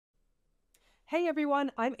Hey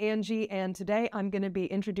everyone, I'm Angie, and today I'm going to be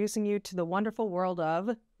introducing you to the wonderful world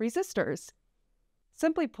of resistors.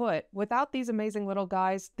 Simply put, without these amazing little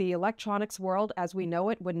guys, the electronics world as we know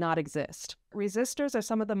it would not exist. Resistors are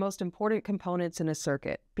some of the most important components in a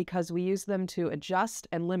circuit because we use them to adjust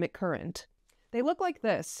and limit current. They look like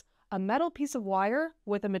this, a metal piece of wire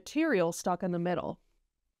with a material stuck in the middle.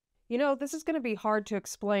 You know, this is going to be hard to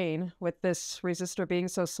explain with this resistor being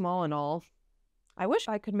so small and all. I wish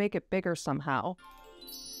I could make it bigger somehow.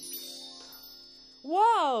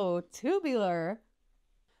 Whoa, tubular.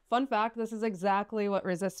 Fun fact, this is exactly what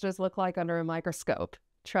resistors look like under a microscope.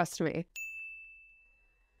 Trust me.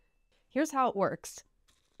 Here's how it works.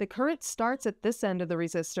 The current starts at this end of the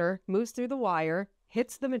resistor, moves through the wire,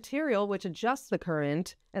 hits the material which adjusts the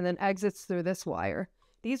current, and then exits through this wire.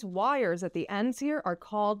 These wires at the ends here are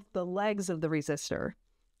called the legs of the resistor.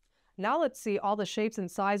 Now let's see all the shapes and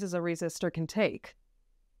sizes a resistor can take.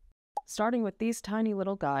 Starting with these tiny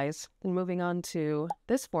little guys, and moving on to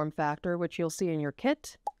this form factor, which you'll see in your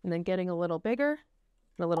kit, and then getting a little bigger,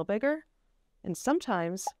 and a little bigger, and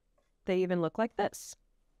sometimes they even look like this.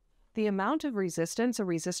 The amount of resistance a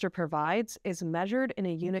resistor provides is measured in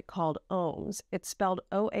a unit called ohms. It's spelled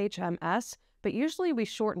OHMS, but usually we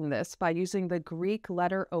shorten this by using the Greek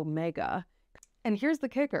letter omega. And here's the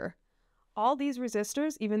kicker. All these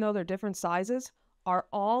resistors, even though they're different sizes, are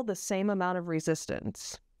all the same amount of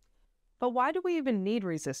resistance. But why do we even need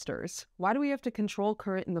resistors? Why do we have to control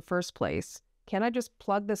current in the first place? Can't I just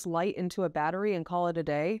plug this light into a battery and call it a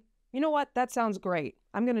day? You know what? That sounds great.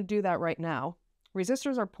 I'm going to do that right now.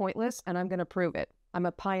 Resistors are pointless, and I'm going to prove it. I'm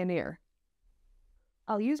a pioneer.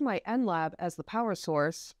 I'll use my NLab as the power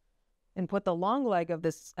source and put the long leg of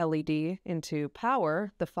this LED into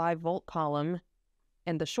power, the 5-volt column,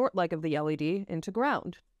 and the short leg of the LED into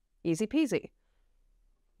ground. Easy peasy.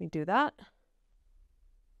 Let me do that.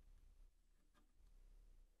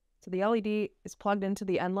 So the LED is plugged into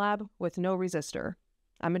the NLab with no resistor.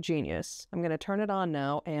 I'm a genius. I'm going to turn it on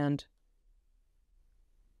now and...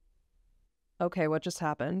 Okay, what just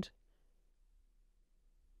happened?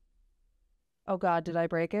 Oh God, did I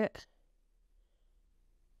break it?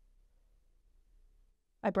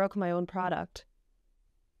 I broke my own product.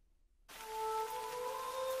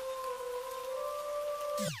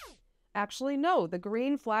 Actually, no, the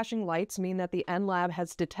green flashing lights mean that the NLab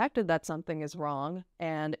has detected that something is wrong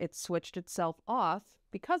and it switched itself off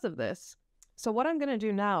because of this. So what I'm going to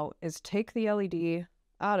do now is take the LED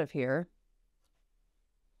out of here.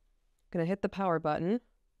 I'm going to hit the power button.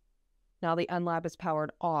 Now the NLab is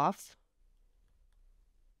powered off.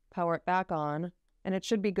 Power it back on, and it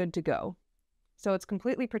should be good to go. So it's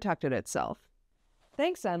completely protected itself.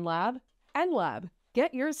 Thanks, NLab. NLab,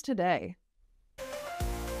 get yours today.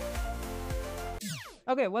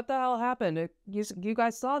 Okay, what the hell happened? You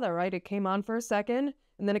guys saw that, right? It came on for a second,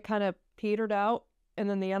 and then it kind of petered out, and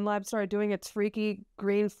then the NLab started doing its freaky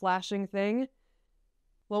green flashing thing.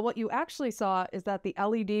 Well, what you actually saw is that the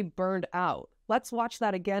LED burned out. Let's watch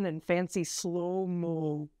that again in fancy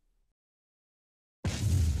slow-mo.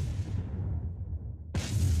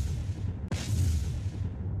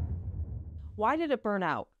 Why did it burn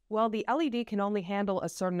out? Well, the LED can only handle a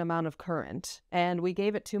certain amount of current, and we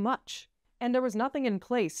gave it too much. And there was nothing in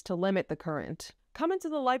place to limit the current. Come into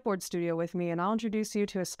the Lightboard studio with me and I'll introduce you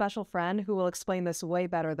to a special friend who will explain this way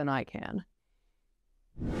better than I can.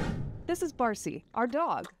 This is Barcy, our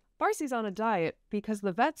dog. Barcy's on a diet because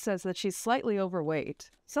the vet says that she's slightly overweight.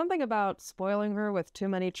 Something about spoiling her with too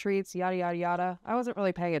many treats, yada yada yada. I wasn't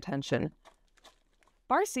really paying attention.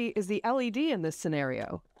 Barcy is the LED in this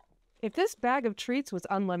scenario. If this bag of treats was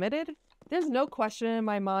unlimited, there's no question in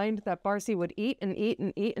my mind that Barcy would eat and eat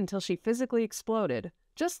and eat until she physically exploded,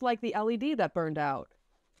 just like the LED that burned out.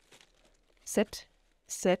 Sit,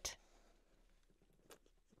 sit.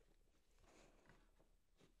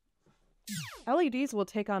 LEDs will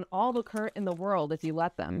take on all the current in the world if you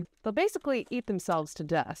let them. They'll basically eat themselves to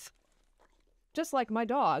death. Just like my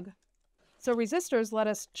dog. So resistors let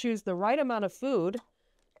us choose the right amount of food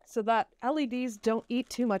so that LEDs don't eat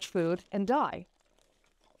too much food and die.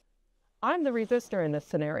 I'm the resistor in this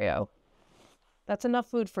scenario. That's enough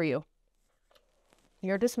food for you.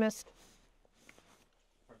 You're dismissed.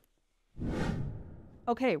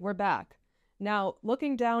 Okay, we're back. Now,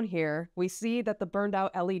 looking down here, we see that the burned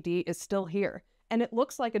out LED is still here, and it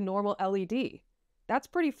looks like a normal LED. That's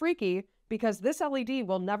pretty freaky because this LED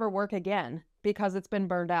will never work again because it's been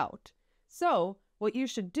burned out. So, what you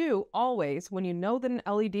should do always when you know that an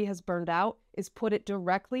LED has burned out is put it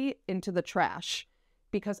directly into the trash.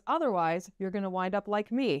 Because otherwise, you're going to wind up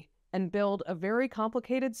like me and build a very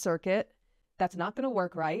complicated circuit that's not going to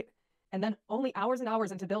work right, And then only hours and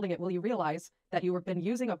hours into building it will you realize that you have been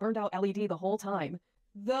using a burned out LED the whole time.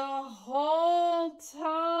 The whole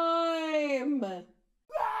time!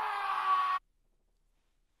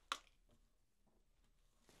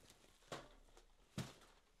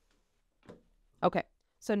 Okay,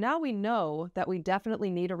 so now we know that we definitely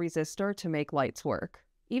need a resistor to make lights work,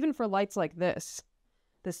 even for lights like this.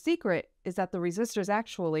 The secret is that the resistor is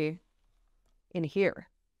actually in here.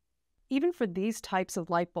 Even for these types of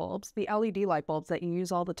light bulbs, the LED light bulbs that you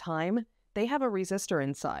use all the time, they have a resistor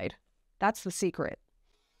inside. That's the secret.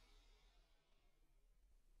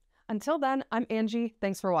 Until then, I'm Angie.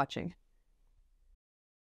 Thanks for watching.